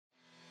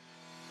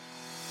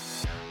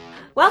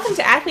Welcome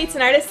to Athletes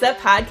and Artists, the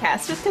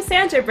podcast with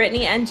Cassandra,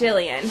 Brittany, and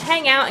Jillian.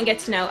 Hang out and get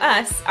to know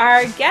us,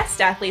 our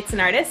guest athletes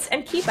and artists,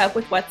 and keep up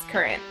with what's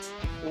current.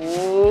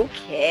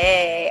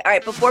 Okay. All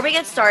right, before we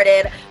get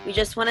started, we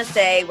just want to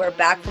say we're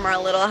back from our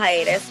little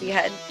hiatus. We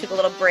took a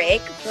little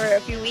break for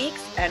a few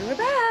weeks, and we're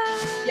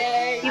back.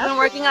 Yay! We've been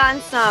working on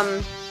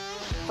some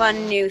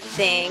fun new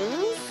things,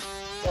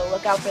 so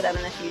look out for them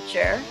in the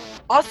future.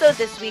 Also,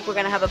 this week we're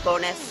going to have a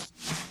bonus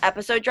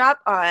episode drop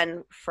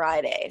on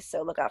Friday,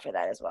 so look out for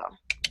that as well.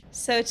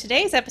 So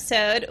today's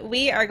episode,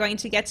 we are going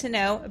to get to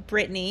know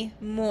Brittany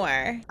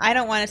more. I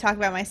don't want to talk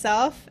about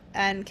myself,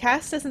 and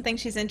Cass doesn't think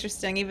she's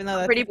interesting, even though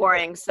that's pretty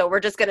boring. So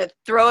we're just going to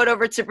throw it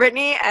over to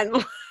Brittany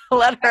and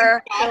let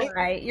her. All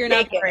right, you're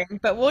not boring,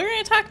 but we're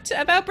going to talk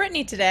about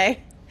Brittany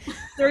today. So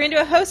we're going to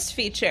do a host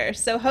feature.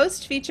 So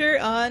host feature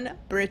on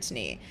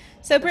Brittany.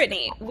 So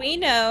Brittany, we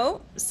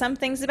know some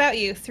things about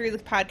you through the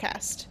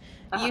podcast.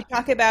 You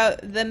talk about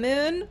the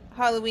moon,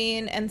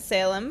 Halloween, and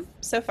Salem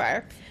so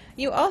far.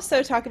 You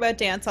also talk about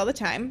dance all the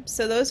time,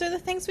 so those are the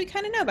things we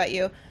kind of know about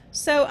you.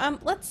 So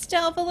let's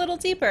delve a little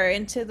deeper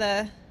into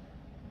the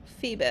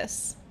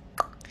Phoebus.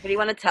 What do you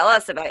want to tell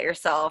us about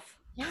yourself?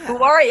 Yeah.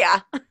 Who are ya?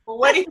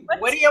 What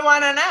do you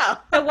want to know?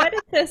 So what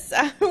is this?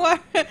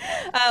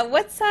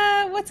 What's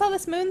all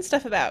this moon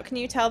stuff about? Can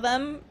you tell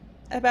them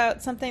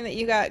about something that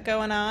you got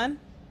going on?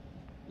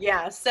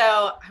 Yeah, so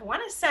I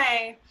want to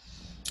say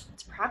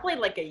it's probably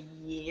like a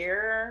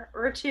year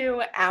or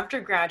two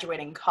after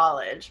graduating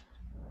college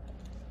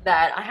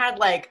that I had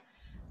like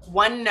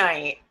one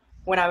night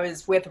when I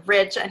was with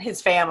Rich and his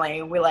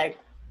family. We like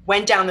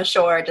went down the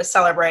shore to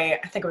celebrate,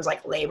 I think it was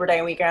like Labor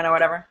Day weekend or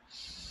whatever.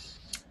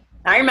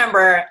 I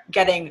remember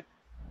getting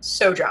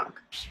so drunk.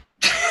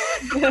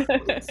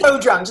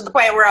 So drunk to the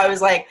point where I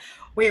was like,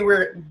 we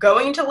were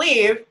going to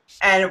leave,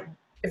 and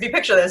if you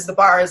picture this, the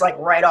bar is like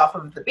right off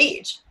of the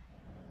beach.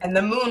 And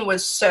the moon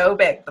was so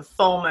big, the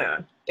full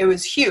moon. It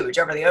was huge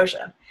over the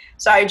ocean.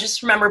 So I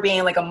just remember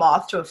being like a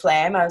moth to a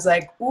flame. I was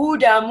like, ooh,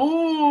 da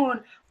moon.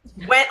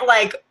 Went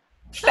like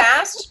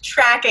fast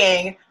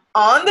tracking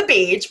on the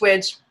beach,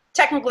 which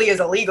technically is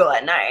illegal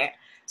at night.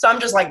 So I'm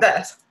just like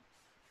this.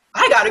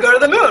 I got to go to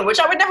the moon, which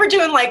I would never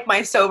do in like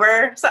my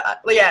sober. So,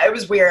 yeah, it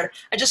was weird.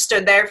 I just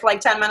stood there for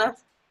like 10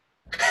 minutes.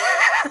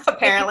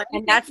 Apparently.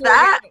 And that's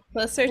that.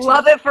 Closer to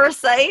Love at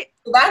first sight.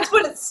 That's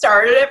what it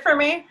started it for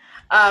me.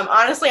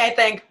 Honestly, I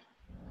think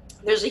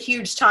there's a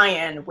huge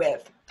tie-in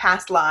with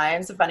past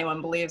lives, if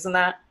anyone believes in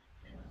that.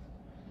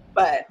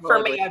 But for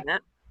me,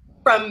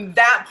 from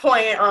that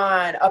point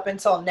on up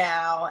until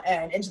now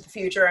and into the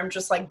future, I'm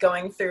just like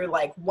going through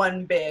like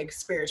one big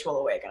spiritual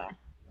awakening.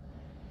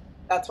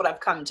 That's what I've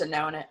come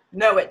to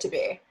know it to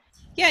be.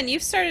 Yeah, and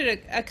you've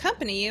started a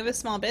company. You have a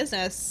small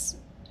business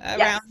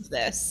around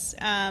this,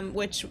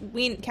 which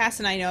Cass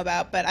and I know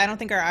about, but I don't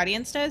think our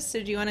audience does.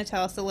 So do you want to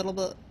tell us a little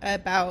bit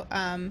about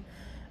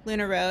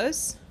Luna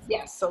Rose?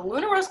 Yes, so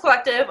Luna Rose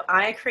Collective,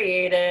 I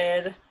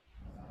created,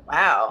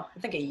 I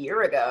think a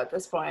year ago at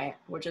this point,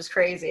 which is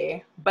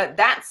crazy. But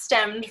that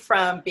stemmed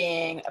from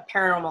being a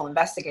paranormal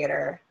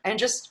investigator and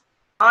just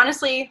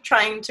honestly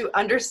trying to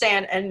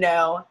understand and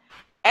know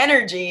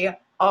energy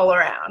all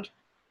around.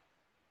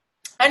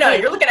 I know,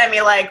 you're looking at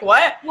me like,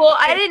 what? Well,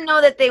 I didn't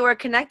know that they were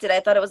connected.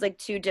 I thought it was like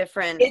two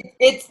different.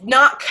 It's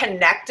not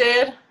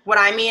connected. What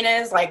I mean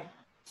is like,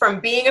 from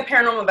being a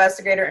paranormal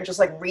investigator and just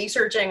like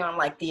researching on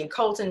like the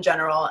occult in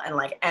general and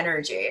like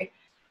energy,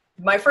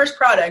 my first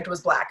product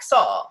was black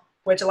salt,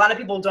 which a lot of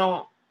people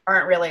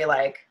aren't really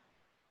like,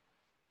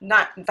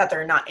 not that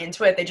they're not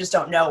into it, they just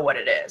don't know what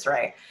it is,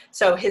 right?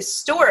 So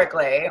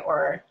historically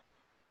or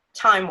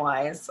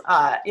time-wise,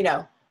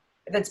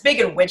 that's big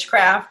in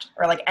witchcraft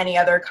or like any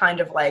other kind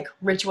of like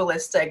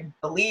ritualistic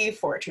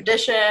belief or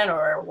tradition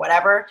or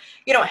whatever.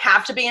 You don't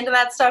have to be into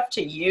that stuff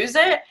to use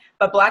it.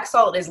 But black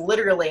salt is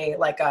literally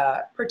like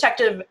a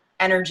protective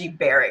energy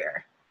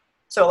barrier.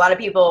 So a lot of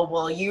people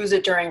will use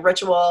it during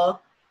ritual.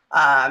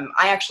 I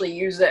actually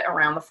use it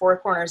around the four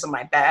corners of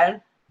my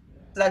bed.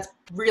 So that's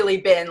really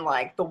been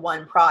like the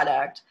one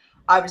product.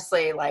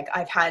 Obviously, like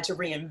I've had to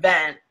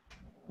reinvent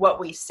what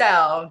we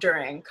sell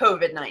during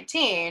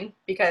COVID-19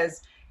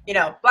 because,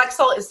 black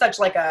salt is such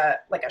like a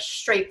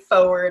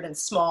straightforward and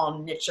small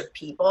niche of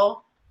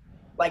people.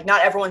 Like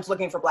not everyone's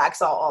looking for black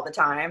salt all the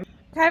time.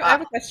 I have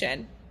a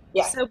question.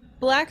 Yeah. So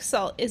black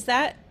salt, is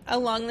that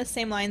along the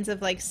same lines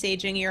of like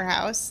saging your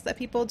house that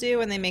people do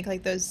when they make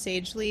like those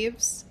sage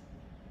leaves?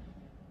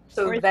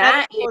 So or is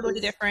that a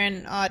totally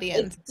different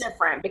audience. It's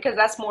different because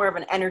that's more of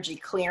an energy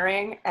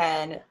clearing.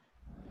 And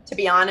to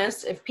be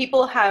honest, if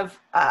people have,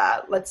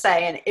 let's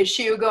say, an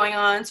issue going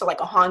on, so like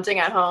a haunting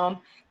at home,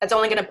 that's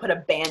only going to put a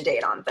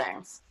Band-Aid on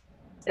things.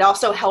 It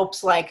also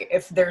helps like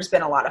if there's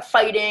been a lot of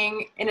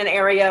fighting in an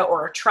area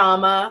or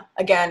trauma,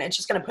 again, it's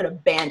just going to put a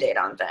Band-Aid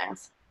on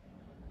things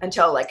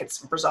until like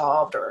it's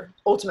resolved or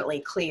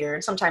ultimately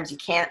cleared. Sometimes you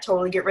can't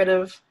totally get rid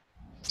of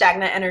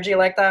stagnant energy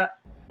like that.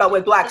 But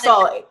with black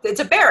salt, it's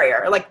a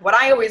barrier. Like what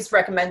I always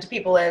recommend to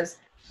people is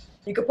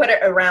you could put it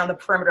around the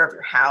perimeter of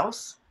your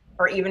house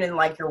or even in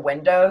like your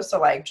windows.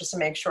 So like just to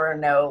make sure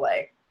no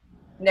like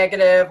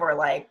negative or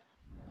like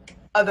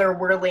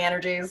otherworldly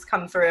energies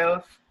come through.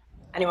 If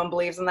anyone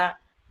believes in that.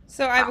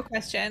 So I have a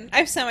question. I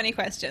have so many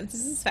questions.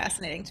 This is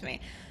fascinating to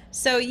me.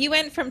 So you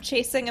went from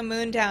chasing a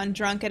moon down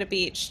drunk at a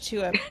beach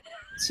to a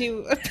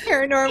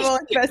paranormal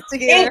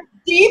investigator.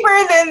 It's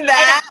deeper than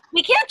that.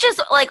 We can't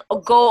just like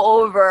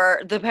go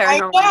over the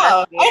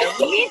paranormal investigator.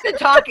 We need to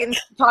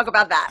talk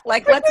about that.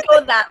 Like, let's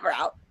go that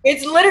route.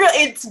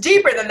 It's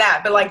deeper than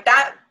that, but like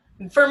that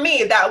for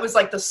me, that was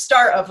like the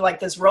start of like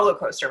this roller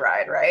coaster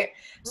ride, right?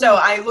 So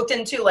I looked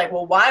into like,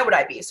 well, why would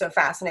I be so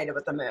fascinated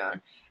with the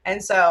moon?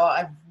 And so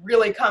I've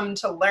really come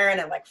to learn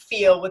and like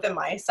feel within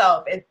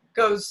myself. It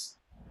goes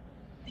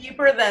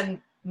deeper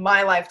than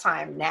my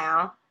lifetime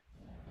now.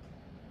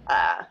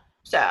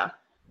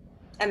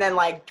 And then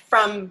like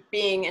from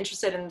being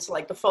interested into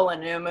like the full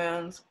and new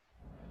moons,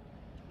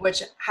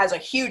 which has a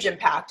huge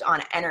impact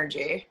on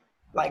energy,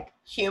 like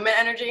human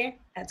energy,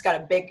 and it's got a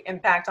big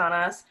impact on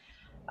us.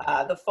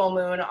 The full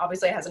moon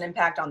obviously has an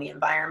impact on the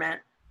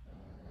environment.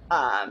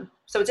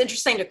 So it's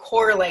interesting to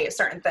correlate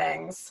certain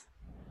things.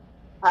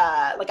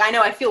 Like I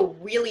know I feel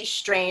really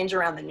strange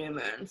around the new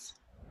moons.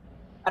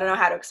 I don't know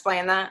how to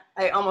explain that.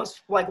 I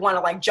almost like want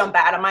to like jump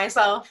out of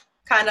myself,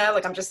 kind of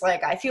like I'm just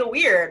like, I feel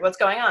weird. What's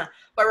going on?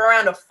 But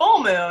around a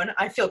full moon,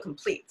 I feel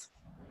complete.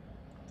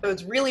 So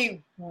it's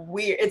really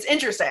weird. It's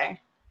interesting.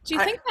 Do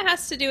you think that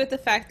has to do with the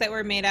fact that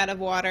we're made out of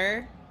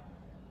water?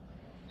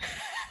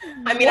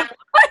 I mean, I'm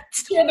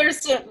sure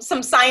there's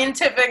some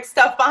scientific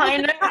stuff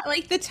behind it.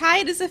 Like the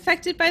tide is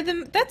affected by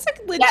the. That's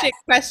a legit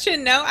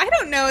question. No, I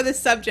don't know the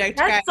subject,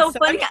 That's guys. so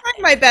funny. I'm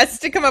trying my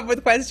best to come up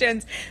with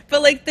questions,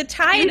 but like the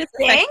tide is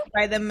affected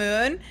by the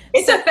moon.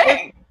 It's a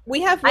thing.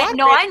 We have water.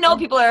 I know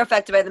people are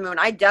affected by the moon.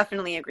 I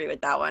definitely agree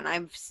with that one.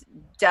 I've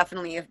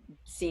definitely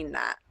seen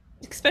that.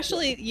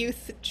 Especially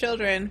youth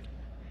children.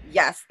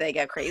 Yes, they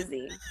get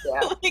crazy.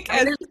 Yeah.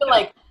 There's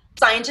like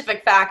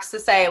scientific facts to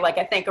say, like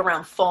I think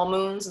around full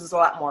moons there's a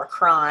lot more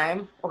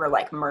crime or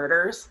like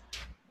murders.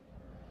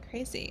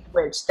 Crazy.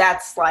 Which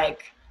that's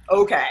like,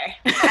 okay.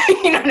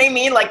 You know what I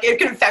mean? Like it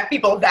can affect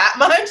people that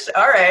much.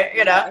 All right,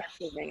 you know.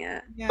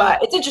 Yeah.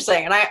 But it's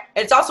interesting, and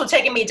it's also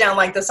taken me down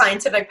like the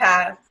scientific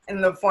path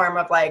in the form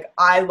of like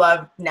I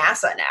love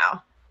NASA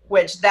now,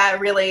 which that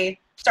really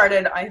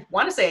started, I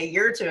want to say a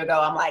year or two ago.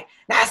 I'm like,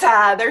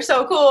 NASA, they're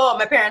so cool.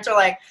 My parents are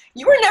like,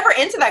 you were never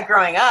into that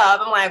growing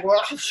up. I'm like,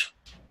 well,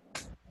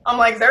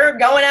 they're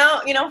going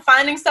out, you know,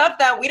 finding stuff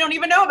that we don't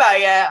even know about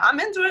yet. I'm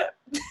into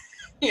it,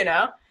 you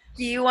know.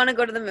 Do you want to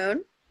go to the moon?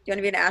 Do you want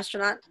to be an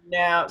astronaut?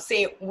 No.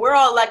 See, we're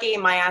all lucky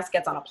my ass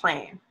gets on a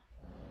plane.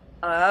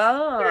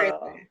 Oh.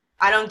 Seriously.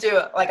 I don't do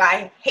it. Like,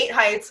 I hate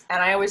heights,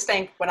 and I always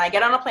think when I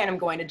get on a plane, I'm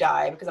going to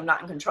die because I'm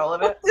not in control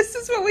of it. This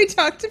is what we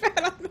talked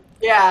about.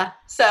 Yeah.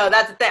 So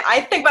that's the thing. I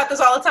think about this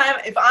all the time.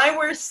 If I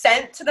were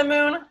sent to the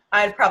moon,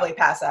 I'd probably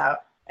pass out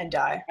and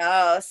die.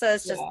 Oh, so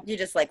it's just, you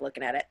just like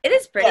looking at it. It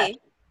is pretty. Yeah.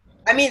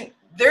 I mean,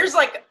 there's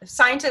like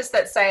scientists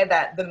that say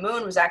that the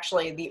moon was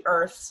actually the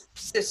Earth's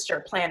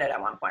sister planet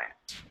at one point,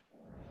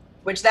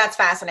 which that's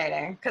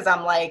fascinating because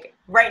I'm like,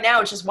 right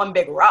now it's just one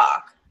big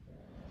rock.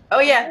 Oh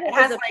yeah, it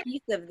has a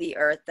piece of the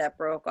Earth that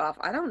broke off.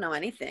 I don't know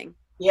anything.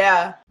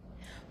 Yeah.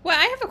 Well,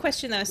 I have a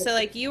question though. So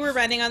like you were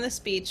running on this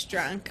beach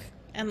drunk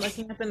and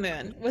looking at the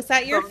moon. Was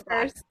that your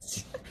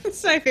first?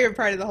 It's my favorite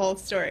part of the whole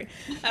story.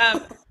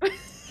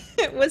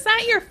 Was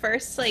that your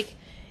first like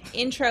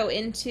intro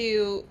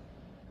into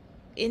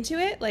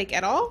it, like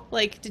at all?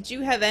 Like, did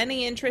you have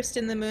any interest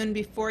in the moon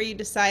before you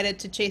decided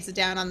to chase it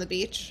down on the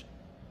beach?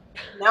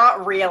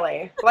 Not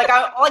really.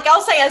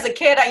 I'll say as a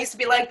kid, I used to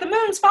be like, the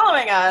moon's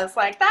following us.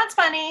 Like, that's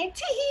funny.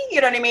 Tee-hee.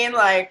 You know what I mean?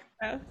 Like,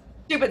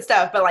 stupid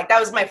stuff. But like, that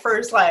was my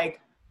first,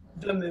 like,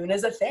 the moon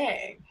is a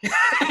thing.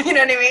 You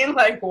know what I mean?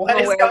 Like, what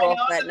is going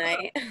on that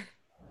night?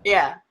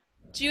 Yeah.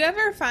 Do you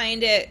ever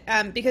find it,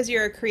 because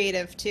you're a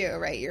creative too,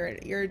 right?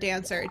 You're a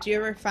dancer. Do you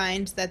ever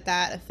find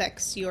that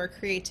affects your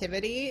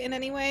creativity in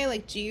any way?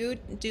 Like, do you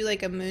do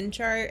like a moon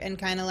chart and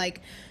kind of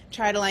like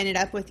try to line it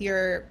up with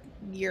your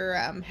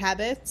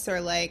habits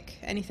or like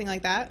anything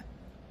like that?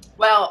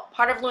 Well,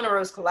 part of Luna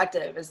Rose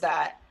Collective is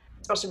that,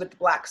 especially with the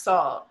black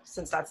salt,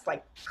 since that's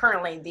like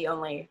currently the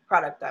only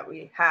product that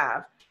we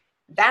have,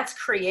 that's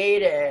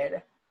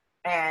created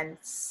and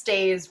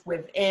stays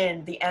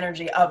within the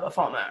energy of a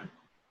full moon.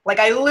 Like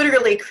I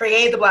literally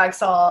create the black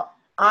salt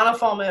on a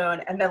full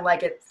moon and then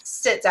like it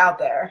sits out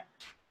there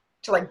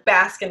to like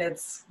bask in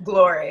its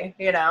glory,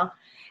 you know?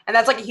 And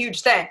that's like a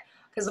huge thing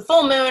because the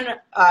full moon,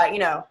 you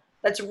know,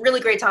 that's a really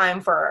great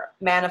time for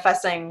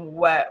manifesting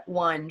what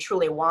one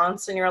truly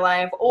wants in your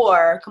life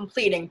or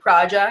completing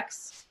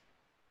projects.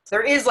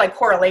 There is like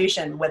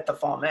correlation with the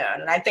full moon,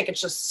 and I think it's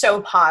just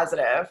so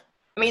positive.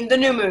 I mean, the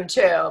new moon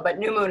too, but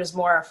new moon is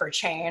more for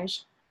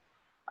change.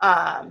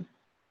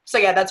 So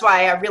yeah, that's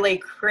why I really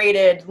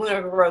created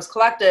Luna Rose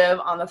Collective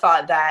on the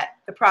thought that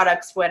the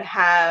products would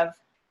have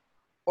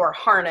or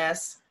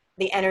harness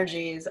the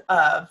energies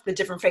of the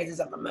different phases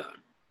of the moon.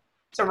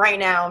 So right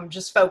now I'm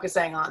just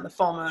focusing on the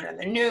full moon and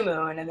the new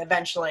moon, and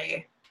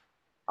eventually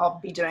I'll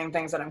be doing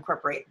things that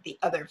incorporate the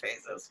other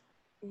phases.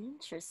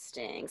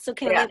 Interesting. So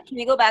Yeah. can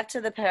we go back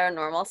to the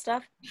paranormal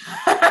stuff?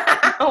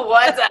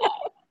 What's up?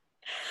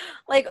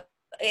 Like,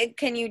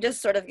 can you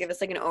just sort of give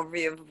us like an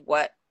overview of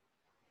what,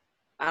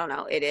 I don't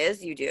know, it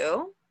is you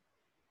do?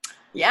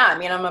 Yeah, I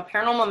mean, I'm a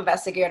paranormal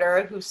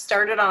investigator who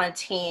started on a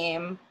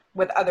team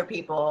with other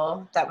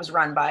people that was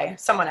run by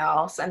someone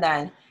else. And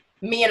then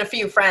me and a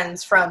few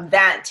friends from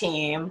that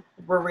team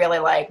were really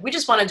like, we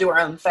just want to do our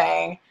own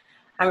thing.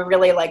 And we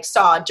really like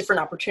saw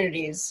different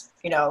opportunities,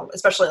 you know,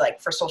 especially like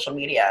for social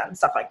media and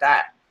stuff like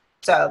that.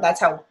 So that's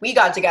how we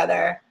got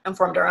together and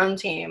formed our own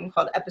team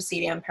called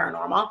Epicedium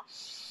Paranormal.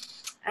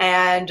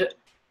 And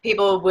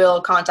people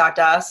will contact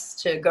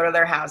us to go to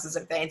their houses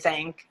if they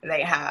think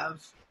they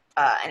have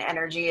an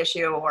energy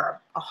issue or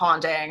a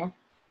haunting.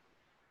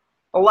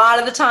 A lot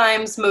of the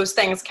times, most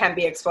things can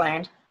be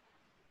explained.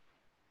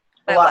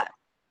 By what?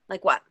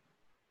 Like what?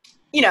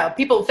 You know,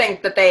 people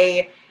think that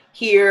they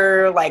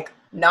hear like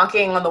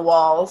knocking on the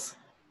walls,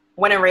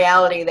 when in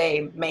reality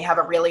they may have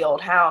a really old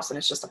house and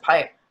it's just a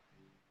pipe.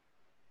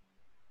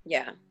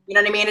 Yeah. You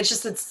know what I mean?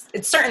 It's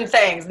certain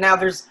things. Now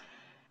there's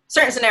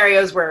certain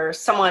scenarios where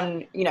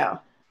someone, you know,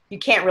 you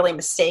can't really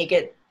mistake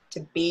it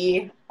to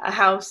be a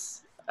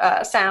house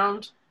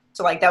sound.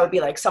 So like that would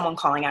be like someone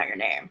calling out your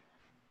name.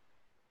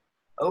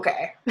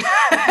 Okay.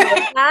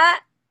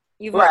 That?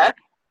 You've What?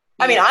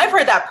 I mean, I've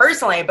heard that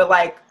personally, but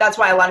like that's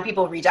why a lot of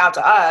people reach out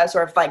to us.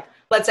 Or if like,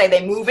 let's say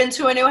they move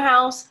into a new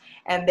house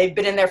and they've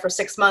been in there for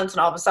 6 months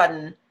and all of a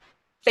sudden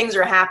things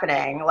are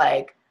happening,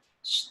 like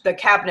the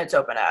cabinets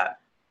open up,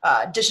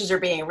 dishes are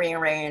being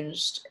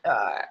rearranged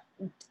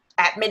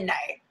at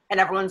midnight and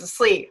everyone's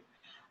asleep.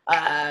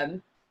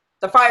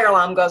 The fire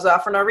alarm goes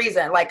off for no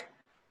reason. Like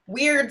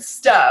weird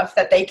stuff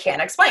that they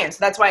can't explain. So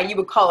that's why you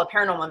would call a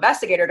paranormal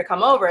investigator to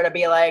come over to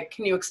be like,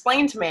 can you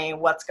explain to me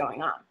what's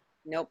going on?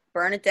 Nope.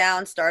 Burn it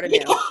down, start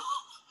anew.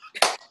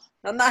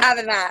 I'm not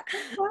having that.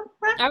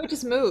 I would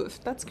just move.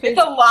 That's crazy.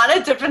 It's a lot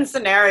of different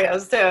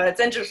scenarios too.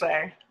 It's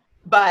interesting.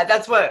 But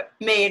that's what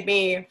made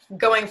me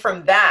going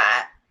from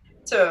that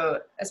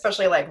to,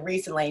 especially like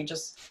recently,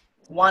 just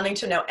wanting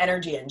to know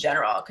energy in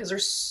general, because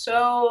there's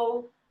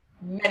so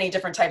many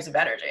different types of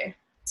energy.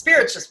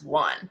 Spirit's just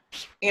one.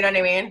 You know what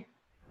I mean?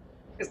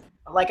 Because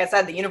like I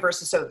said, the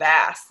universe is so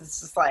vast. It's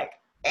just like,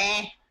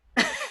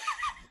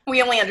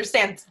 we only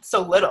understand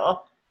so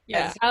little.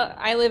 Yeah,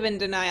 I live in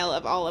denial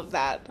of all of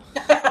that.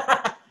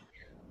 I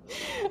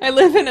don't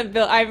live in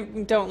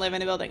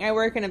a building. I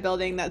work in a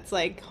building that's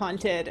like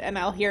haunted, and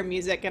I'll hear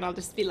music, and I'll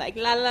just be like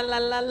la la la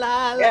la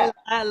la Yeah.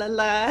 la la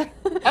la.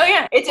 Oh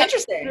yeah, it's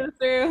interesting.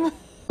 I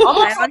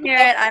don't hear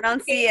it. I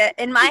don't see it.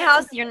 In my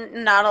house, you're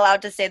not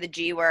allowed to say the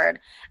G word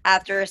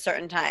after a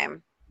certain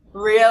time.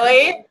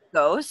 Really?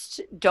 Ghost,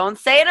 don't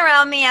say it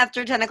around me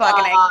after 10 o'clock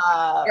at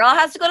night. Girl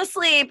has to go to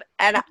sleep,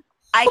 and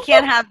I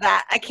can't have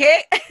that. I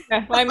can't.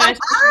 Yeah, well, and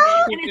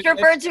it's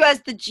referred to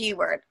as the G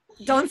word.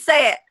 Don't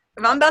say it.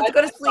 If I'm about to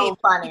go to sleep, so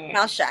funny.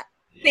 I'll shut.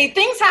 See,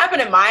 things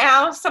happen in my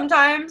house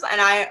sometimes,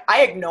 and I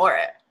ignore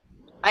it.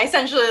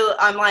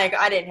 I'm like,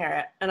 I didn't hear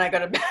it, and I go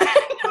to bed.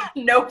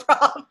 No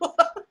problem.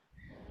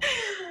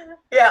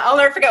 Yeah, I'll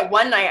never forget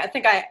one night, I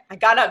think I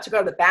got up to go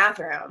to the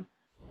bathroom,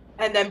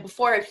 and then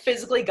before I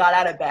physically got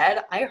out of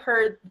bed, I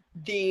heard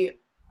the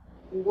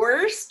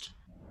worst,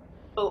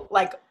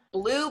 like,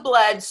 blue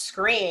blood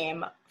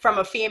scream from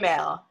a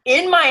female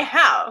in my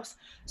house.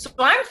 So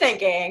I'm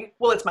thinking,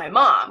 well, it's my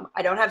mom.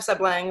 I don't have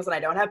siblings and I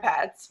don't have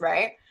pets,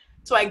 right?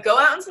 So I go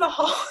out into the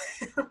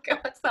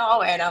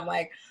hallway, and I'm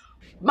like,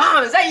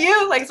 Mom, is that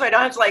you? Like, so I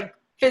don't have to like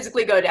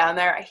physically go down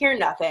there. I hear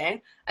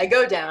nothing. I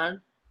go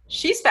down.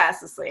 She's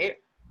fast asleep.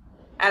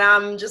 And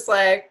I'm just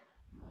like,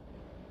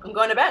 I'm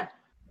going to bed.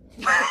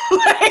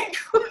 Like,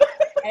 I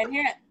didn't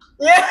hear it.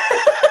 yeah.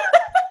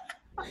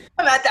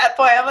 I'm at that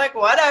point. I'm like,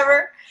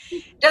 whatever.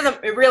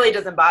 It really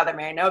doesn't bother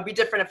me. Now, it'd be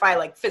different if I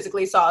like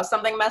physically saw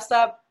something messed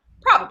up.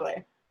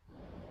 Probably.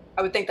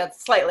 I would think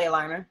that's slightly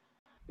alarming.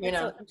 You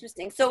know. So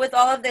interesting. So with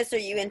all of this, are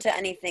you into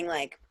anything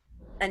like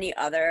any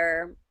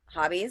other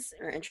hobbies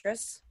or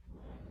interests?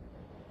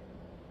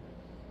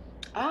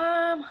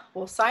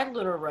 Well, Side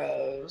Little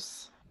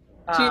Rose.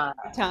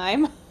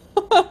 Time.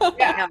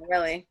 Yeah. Not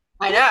really.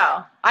 I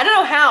know. I don't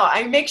know how.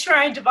 I make sure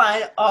I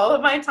divide all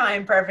of my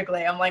time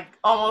perfectly. I'm like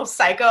almost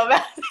psycho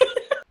about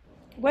it.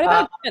 What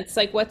about dance?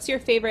 Like, what's your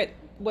favorite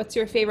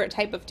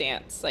type of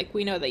dance? Like,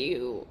 we know that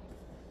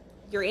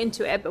you're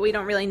into it, but we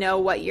don't really know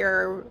what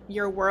your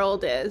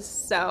world is.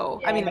 So,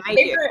 yeah, I mean, I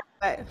do.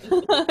 But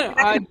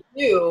I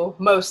do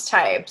most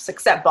types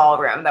except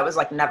ballroom. That was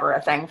like never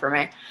a thing for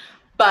me.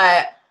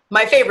 But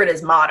my favorite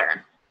is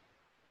modern.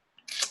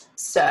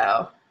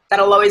 So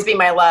that'll always be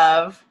my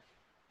love,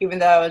 even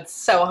though it's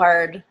so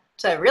hard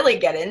to really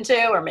get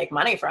into or make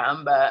money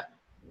from, but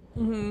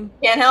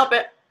can't help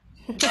it.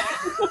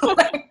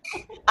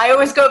 I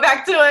always go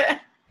back to it,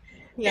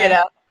 you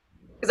know,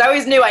 because I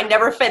always knew I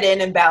never fit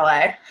in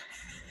ballet.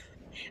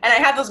 And I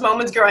had those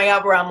moments growing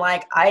up where I'm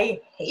like,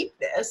 I hate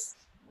this,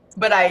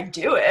 but I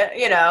do it,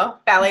 you know.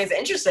 Ballet is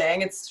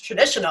interesting. It's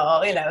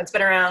traditional, you know. It's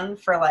been around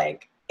for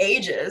like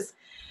ages.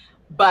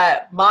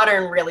 But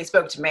modern really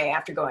spoke to me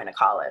after going to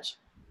college.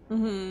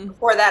 Mm-hmm.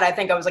 Before that, I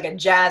think I was like a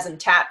jazz and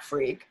tap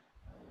freak,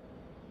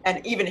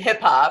 and even hip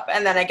hop.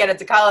 And then I get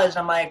into college, and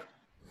I'm like,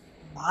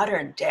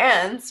 modern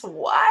dance?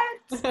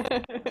 What?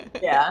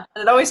 Yeah,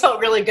 and it always felt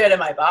really good in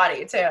my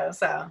body too.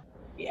 So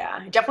yeah,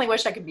 I definitely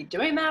wish I could be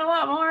doing that a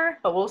lot more.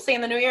 But we'll see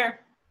in the new year.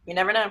 You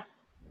never know.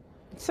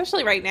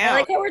 Especially right I now.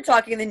 like how we're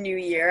talking the new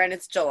year and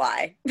it's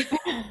July.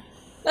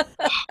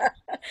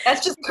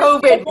 That's just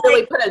COVID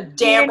really put a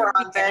damper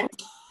on things.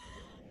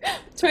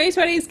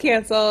 2020 is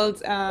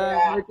canceled.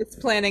 Yeah. We're just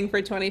planning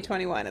for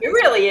 2021 at It this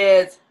really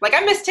is. Like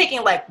I miss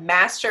taking like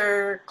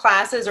master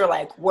classes or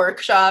like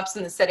workshops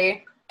in the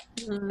city.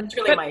 point. That's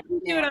really But my you can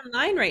do it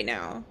online right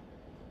now.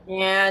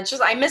 yeah. It's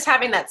just I miss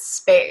having that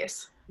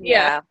space.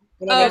 Yeah.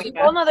 You know, Oh, There's a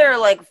yeah. whole nother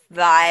like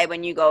vibe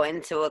when you go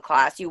into a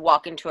class. You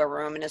walk into a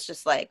room and it's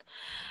just like,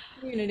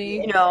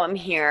 Community. I'm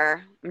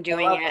here, I'm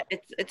doing love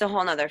it. It's a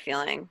whole nother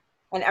feeling.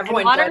 and And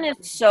everyone modern does.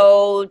 is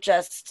so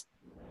just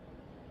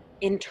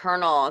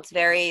internal. It's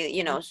very,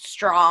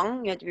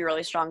 strong. You have to be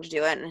really strong to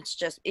do it. And it's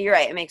just, you're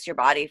right, it makes your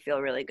body feel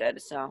really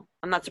good. So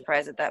I'm not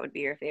surprised that that would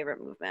be your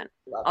favorite movement.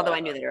 Love Although that. I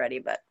knew that already,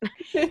 but But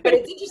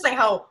it's interesting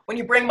how when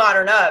you bring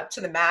modern up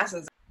to the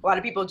masses, a lot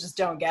of people just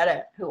don't get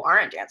it who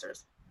aren't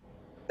dancers.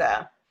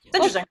 So it's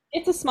interesting.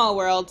 It's a small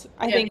world,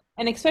 I Yeah. think,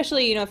 and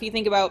especially if you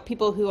think about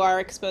people who are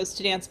exposed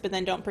to dance but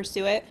then don't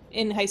pursue it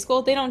in high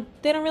school, they don't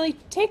really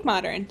take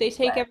modern. They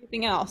take Right.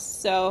 everything else.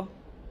 So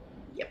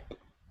Yep.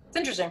 It's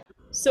interesting.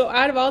 So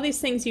out of all these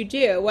things you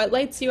do, what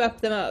lights you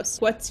up the most?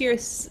 What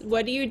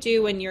do you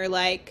do when you're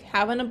like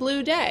having a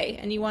blue day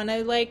and you want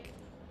to like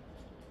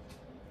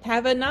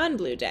have a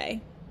non-blue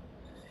day?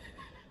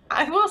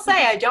 I will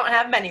say I don't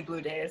have many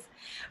blue days,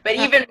 but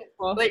Oh, even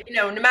cool. but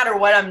no matter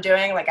what I'm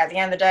doing, like at the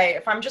end of the day,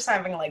 if I'm just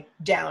having like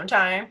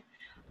downtime,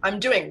 I'm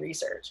doing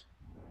research.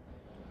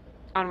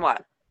 on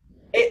what?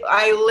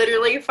 I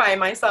literally find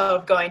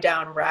myself going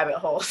down rabbit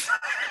holes.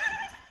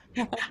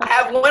 I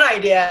have one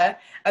idea,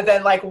 and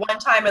then like one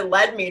time it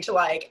led me to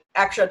like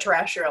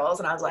extraterrestrials,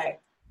 and I was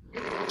like,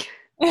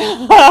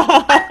 literally,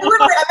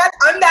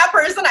 I'm that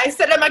person. I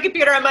sit at my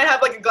computer, I might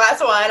have like a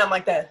glass of wine, I'm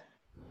like that.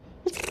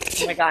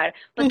 Oh my God.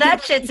 But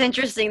that shit's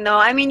interesting though.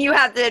 I mean, you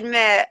have to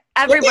admit,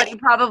 everybody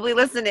probably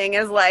listening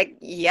is like,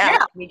 yeah.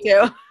 Me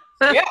too.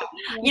 Yeah.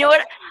 You know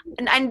what?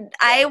 And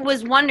I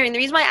was wondering, the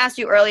reason why I asked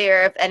you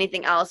earlier if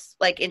anything else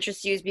like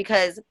interests you is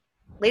because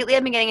lately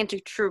I've been getting into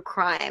true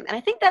crime. And I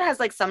think that has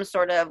like some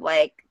sort of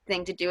like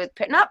thing to do with,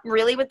 not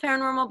really with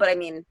paranormal, but I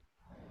mean,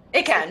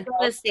 It can.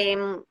 the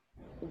same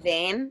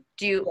vein.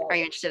 Are you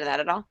interested in that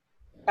at all?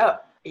 Oh,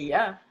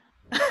 yeah.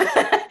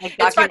 Like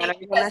It's funny documentaries and that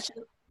because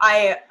shit?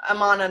 I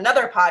am on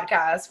another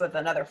podcast with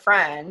another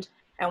friend,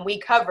 and we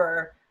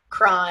cover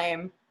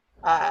crime,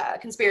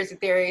 conspiracy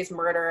theories,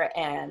 murder,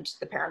 and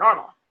the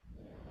paranormal.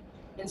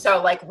 And so,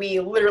 like,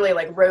 we literally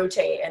like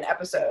rotate in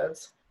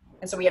episodes,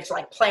 and so we have to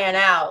like plan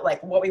out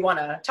like what we want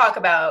to talk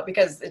about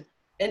because it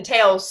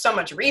entails so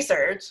much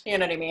research. You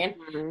know what I mean?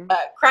 Mhm.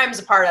 But crime's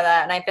a part of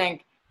that, and I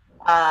think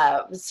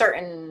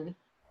certain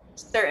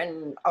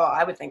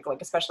I would think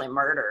like especially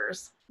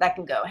murders that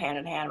can go hand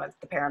in hand with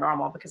the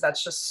paranormal because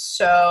that's just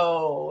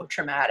so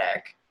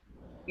traumatic,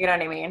 you know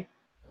what I mean,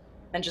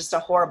 and just a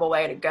horrible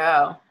way to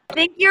go. I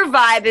think your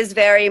vibe is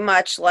very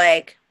much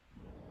like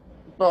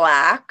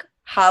black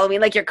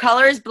Halloween, like your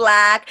color is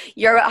black,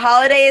 your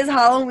holiday is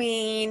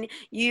Halloween,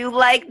 you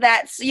like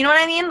that, you know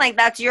what I mean, like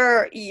that's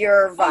your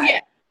vibe. Oh, yeah.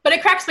 But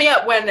it cracks me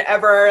up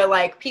whenever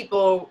like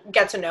people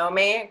get to know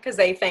me because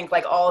they think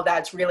like all of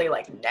that's really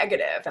like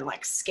negative and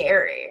like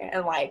scary,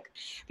 and like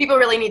people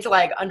really need to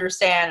like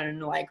understand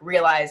and like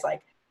realize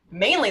like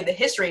mainly the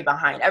history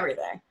behind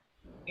everything,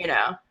 you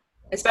know,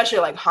 especially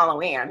like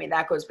Halloween. I mean,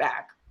 that goes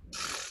back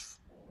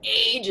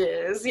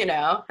ages, you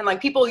know, and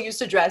like people used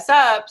to dress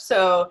up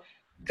so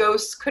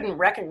ghosts couldn't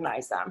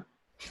recognize them.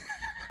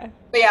 But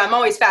yeah, I'm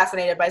always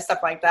fascinated by stuff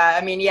like that.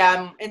 I mean, yeah,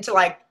 I'm into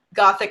like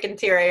Gothic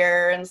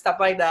interior and stuff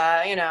like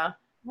that, you know.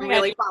 I'm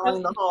really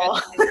following the whole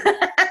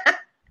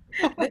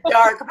the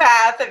dark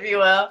path, if you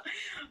will.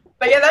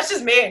 But yeah, that's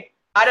just me.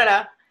 I don't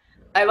know.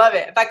 I love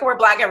it. If I could wear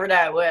black every day,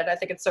 I would. I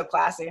think it's so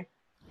classy.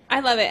 I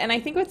love it. And I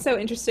think what's so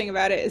interesting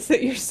about it is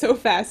that you're so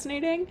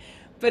fascinating,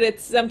 but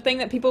it's something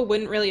that people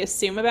wouldn't really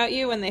assume about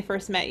you when they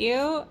first met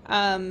you,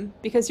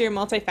 because you're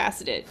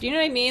multifaceted. Do you know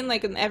what I mean?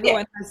 Like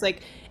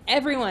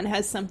everyone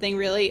has something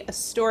really, a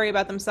story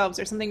about themselves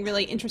or something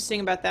really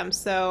interesting about them.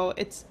 So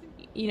it's,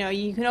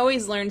 you can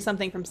always learn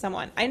something from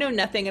someone. I know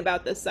nothing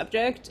about this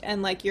subject,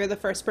 and like you're the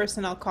first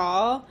person I'll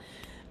call.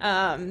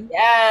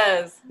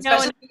 Yes.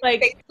 Especially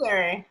like face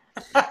clearing.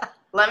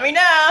 Let me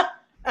know.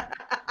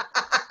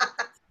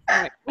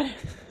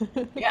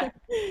 Yeah.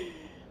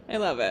 I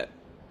love it.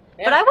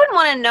 But I wouldn't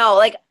want to know,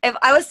 like, if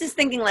I was just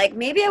thinking, like,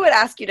 maybe I would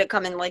ask you to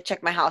come and, like,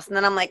 check my house. And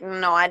then I'm like,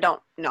 no, I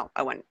don't. No,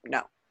 I wouldn't.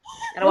 No.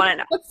 I don't want to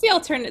know. What's the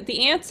alternative?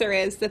 The answer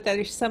is that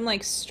there's some,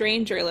 like,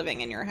 stranger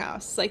living in your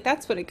house. Like,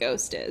 that's what a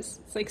ghost is.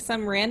 It's like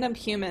some random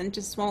human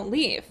just won't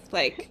leave.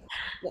 Like,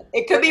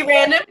 it could be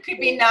random, could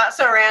be not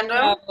so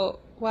random. oh,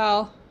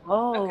 well,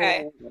 Oh,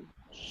 okay.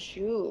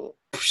 shoot.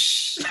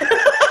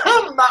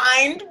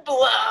 Mind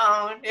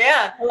blown.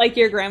 Yeah. Like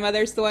your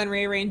grandmother's the one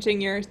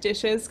rearranging your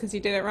dishes because you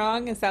did it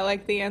wrong? Is that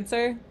like the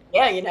answer?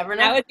 Yeah, you never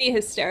That know. would be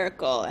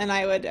hysterical, and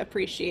I would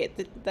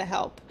appreciate the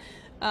help.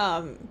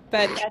 But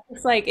that's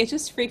just like, it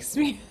just freaks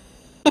me.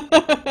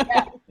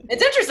 Yeah.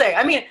 It's interesting.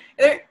 I mean,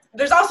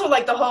 there's also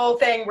like the whole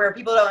thing where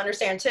people don't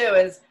understand too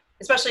is,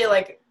 especially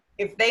like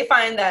if they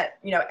find that,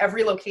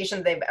 every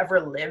location they've ever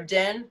lived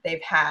in,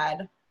 they've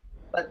had,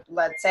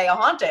 let's say, a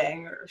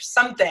haunting or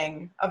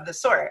something of the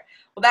sort.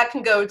 Well, that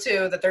can go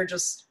to that they're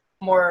just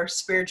more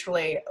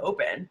spiritually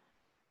open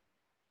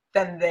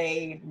than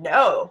they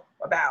know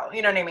about,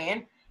 you know what I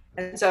mean?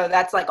 And so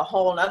that's like a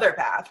whole nother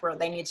path where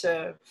they need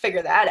to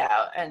figure that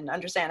out and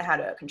understand how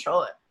to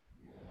control it.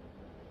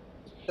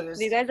 So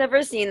Have you guys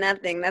ever seen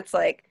that thing that's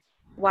like,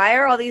 why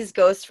are all these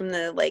ghosts from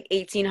the like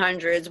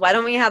 1800s? Why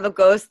don't we have a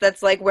ghost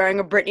that's like wearing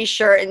a Britney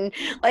shirt and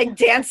like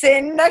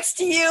dancing next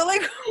to you?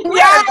 Like,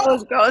 where are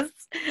those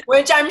ghosts?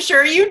 Which I'm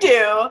sure you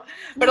do.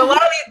 But a lot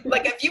of these,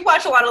 like if you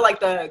watch a lot of like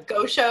the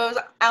ghost shows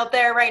out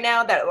there right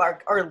now that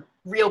are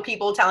real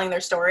people telling their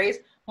stories,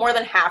 more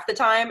than half the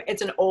time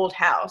it's an old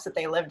house that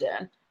they lived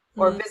in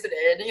or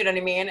visited, you know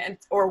what I mean?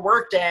 Or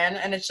worked in.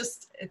 And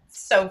it's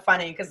so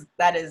funny because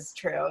that is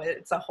true.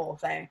 It's a whole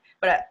thing.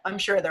 But I'm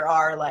sure there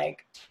are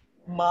like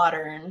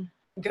modern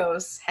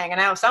ghosts hanging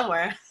out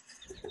somewhere.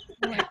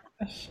 But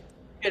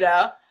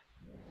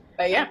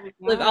yeah.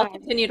 I'll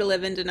continue to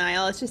live in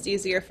denial. It's just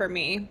easier for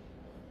me.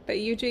 But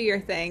you do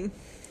your thing.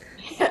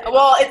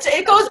 Well,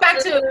 it goes back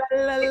to if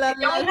you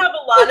don't have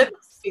a lot of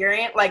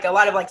experience, like a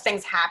lot of like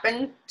things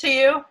happen to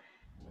you,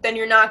 then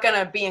you're not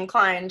gonna be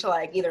inclined to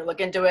like either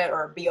look into it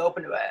or be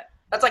open to it.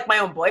 That's like my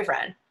own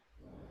boyfriend.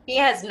 He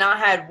has not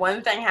had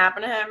one thing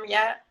happen to him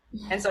yet,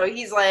 and so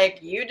he's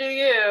like, "You do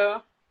you.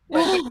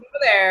 Like, you go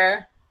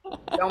there.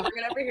 Don't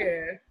bring it over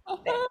here."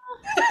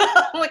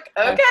 I'm like,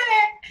 "Okay,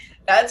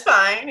 that's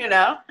fine,"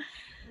 So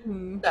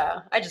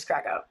I just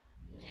crack up.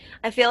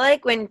 I feel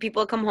like when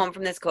people come home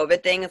from this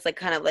COVID thing, it's like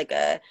kind of like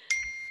a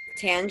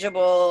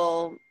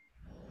tangible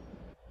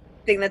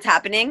thing that's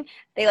happening.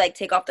 They like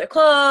take off their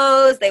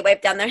clothes, they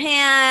wipe down their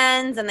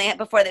hands, and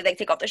before they like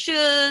take off their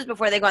shoes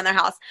before they go in their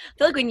house. I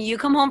feel like when you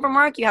come home from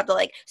work, you have to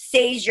like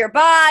sage your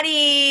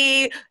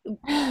body,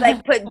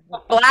 like put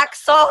black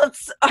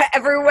salts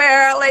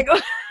everywhere, like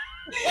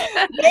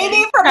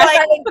maybe from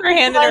like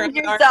cleanse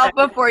yourself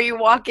before you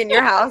walk in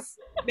your house.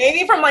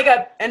 Maybe from like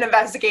an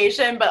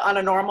investigation, but on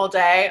a normal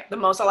day, the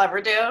most I'll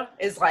ever do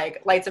is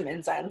like light some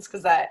incense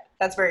because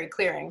that's very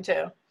clearing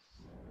too.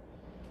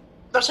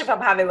 Especially if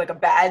I'm having like a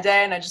bad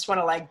day and I just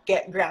want to like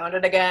get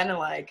grounded again and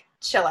like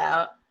chill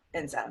out.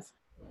 Incense.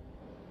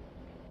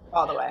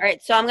 All the way. All right,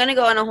 so I'm going to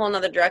go in a whole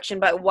nother direction,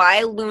 but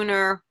why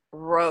lunar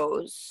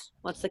rose?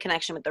 What's the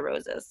connection with the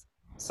roses?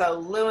 So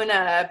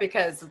Luna,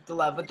 because of the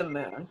love with the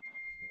moon.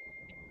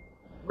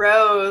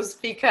 Rose,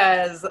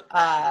 because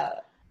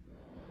the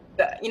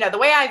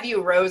way I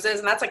view roses,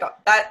 and that's like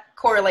that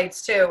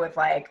correlates too with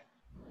like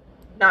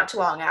not too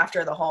long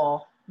after the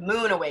whole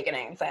moon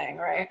awakening thing,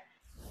 right?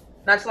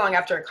 Not too long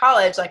after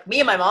college, like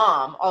me and my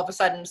mom all of a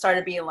sudden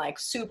started being like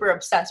super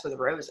obsessed with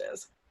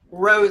roses.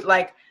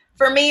 Like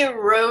for me,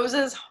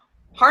 roses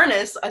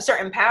harness a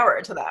certain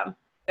power to them.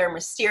 They're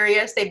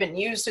mysterious. They've been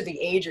used through the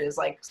ages,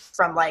 like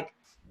from like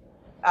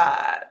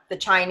the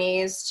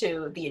Chinese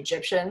to the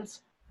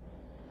Egyptians.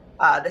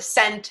 The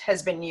scent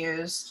has been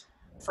used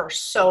for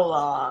so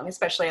long,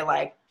 especially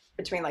like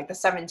between like the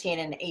 17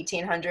 and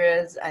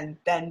 1800s and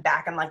then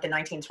back in like the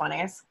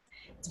 1920s.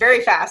 It's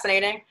very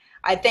fascinating.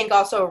 I think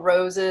also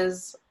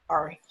roses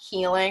are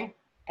healing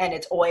and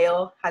its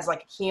oil has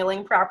like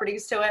healing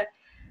properties to it.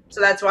 So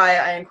that's why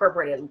I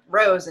incorporated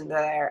rose into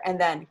there. And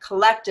then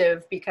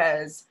collective,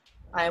 because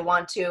I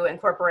want to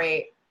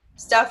incorporate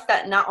stuff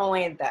that not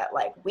only that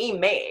like we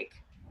make,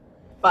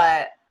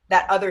 but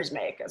that others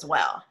make as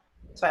well.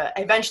 So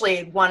I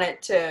eventually want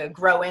it to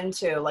grow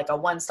into like a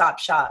one-stop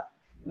shop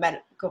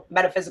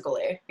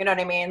metaphysically. You know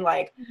what I mean?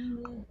 Like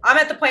I'm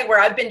at the point where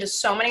I've been to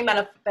so many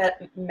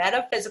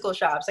metaphysical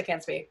shops, I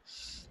can't speak,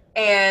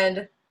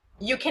 and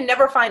you can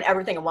never find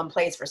everything in one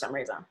place for some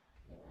reason.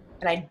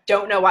 And I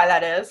don't know why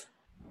that is.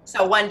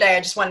 So one day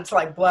I just wanted to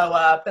like blow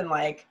up and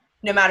like,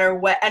 no matter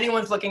what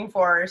anyone's looking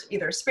for,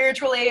 either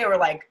spiritually or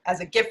like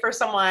as a gift for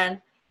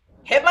someone,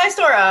 hit my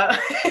store up.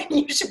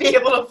 You should be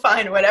able to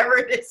find whatever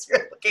it is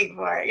you're looking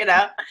for,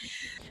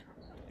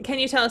 Can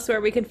you tell us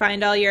where we can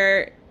find all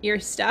your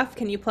stuff?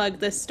 Can you plug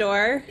the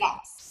store?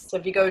 Yes. So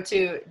if you go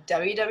to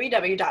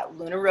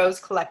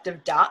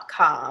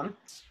www.lunarosecollective.com,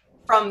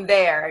 from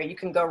there you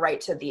can go right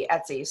to the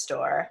Etsy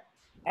store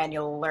and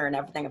you'll learn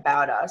everything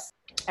about us.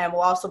 And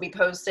we'll also be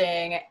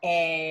posting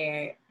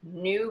a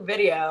new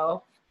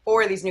video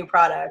for these new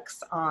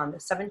products on the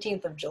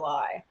 17th of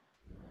July.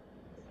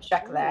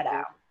 Check that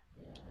out.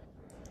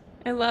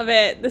 I love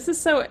it.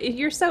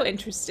 You're so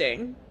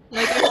interesting.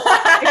 Like,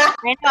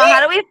 I know. How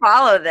do we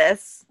follow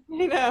this?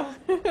 I know.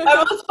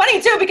 It's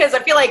funny too because I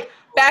feel like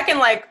back in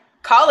like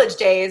college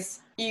days,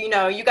 you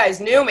know, you guys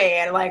knew me,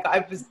 and like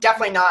I was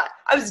definitely not.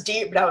 I was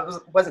deep,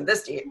 but wasn't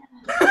this deep.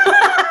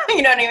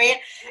 You know what I mean?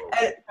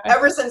 And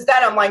ever since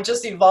then, I'm like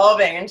just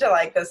evolving into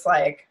like this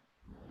like.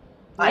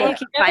 I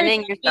keep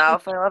finding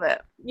yourself. I love it.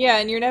 Yeah,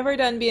 and you're never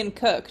done being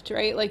cooked,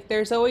 right? Like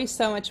there's always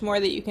so much more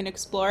that you can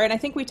explore. And I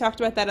think we talked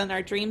about that on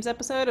our dreams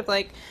episode of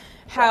like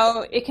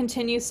how it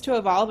continues to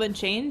evolve and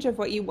change of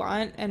what you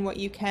want and what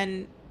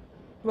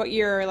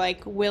you're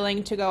like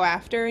willing to go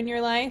after in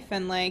your life.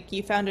 And like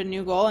you found a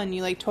new goal and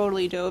you like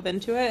totally dove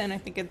into it. And I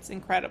think it's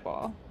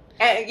incredible.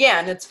 And yeah,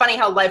 and it's funny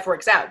how life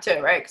works out too,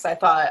 right? Because I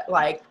thought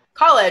like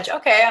college,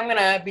 okay, I'm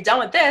gonna be done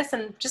with this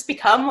and just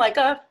become like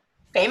a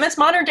famous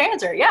modern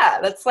dancer. Yeah,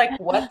 that's like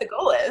what the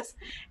goal is.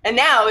 And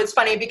now it's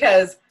funny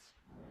because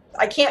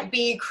I can't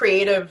be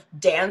creative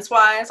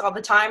dance-wise all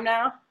the time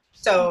now.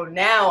 So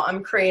now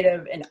I'm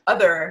creative in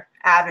other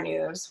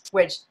avenues,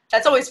 which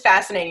that's always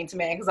fascinating to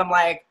me because I'm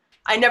like,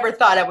 I never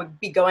thought I would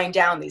be going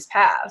down these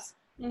paths.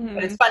 Mm-hmm.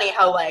 But it's funny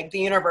how like the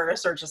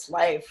universe or just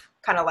life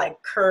kind of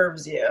like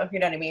curves you. You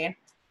know what I mean?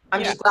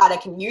 I'm just glad I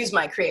can use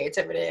my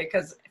creativity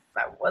because if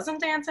I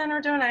wasn't dancing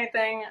or doing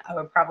anything, I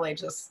would probably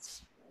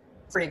just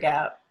freak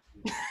out.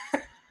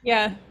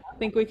 Yeah, I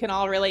think we can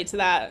all relate to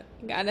that.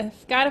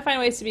 Gotta find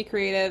ways to be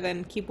creative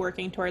and keep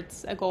working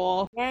towards a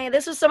goal. Yay,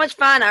 this was so much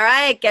fun. All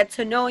right, get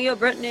to know you,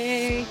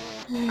 Brittany.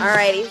 All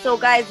righty, so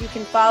guys, you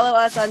can follow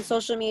us on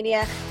social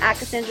media at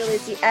Cassandra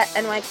Lucy, at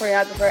NY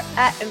Choreographer,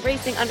 at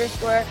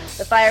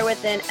Embracing_the Fire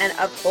Within, and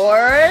of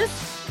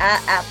course,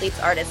 at Athletes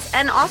Artists.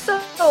 And also,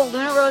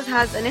 Luna Rose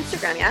has an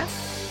Instagram, yeah?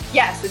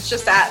 Yes, it's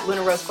just at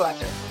Luna Rose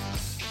Collective.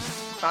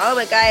 Follow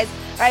it, guys.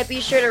 All right,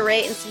 be sure to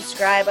rate and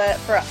subscribe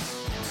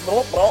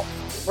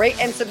rate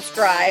and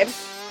subscribe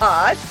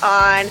us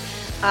on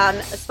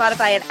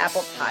Spotify and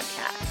Apple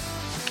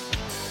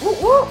Podcasts. Woo,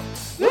 woo.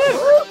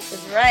 Woo.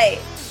 That's right.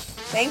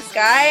 Thanks,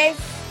 guys.